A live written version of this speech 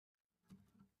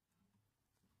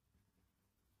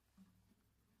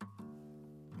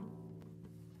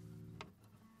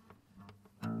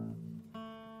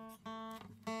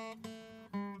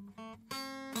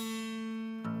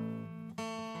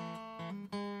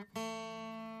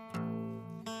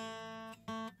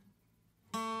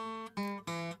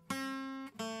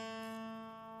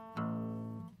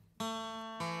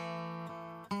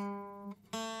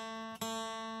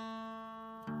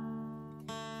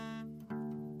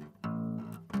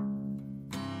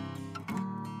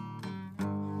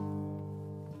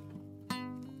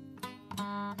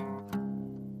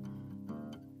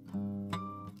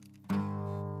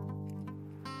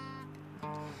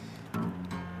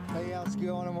How's it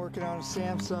going? I'm working on a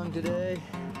Samsung today.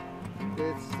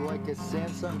 It's like a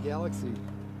Samsung Galaxy.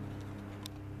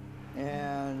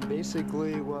 And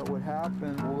basically what would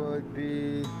happen would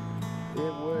be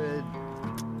it would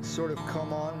sort of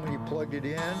come on when you plugged it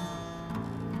in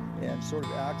and sort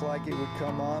of act like it would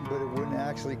come on, but it wouldn't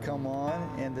actually come on,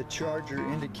 and the charger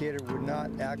indicator would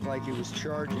not act like it was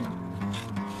charging.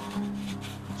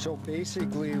 So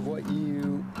basically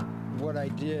what I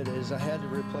did is I had to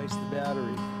replace the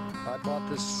battery. I bought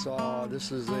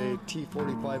this is a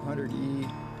T4500E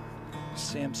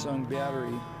Samsung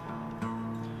battery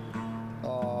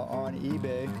on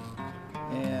eBay,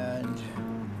 and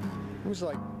it was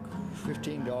like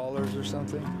 $15 or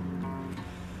something.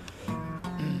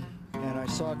 And I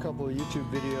saw a couple of YouTube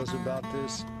videos about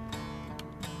this,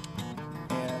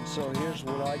 and so here's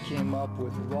what I came up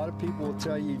with. A lot of people will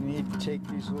tell you need to take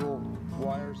these little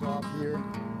wires off here.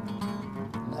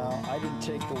 Now, I didn't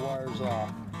take the wires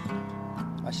off.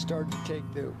 I started to take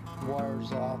the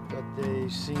wires off, but they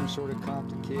seem sort of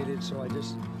complicated, so I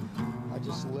just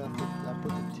left it. I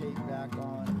put the tape back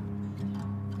on,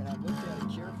 and I looked at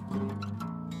it carefully.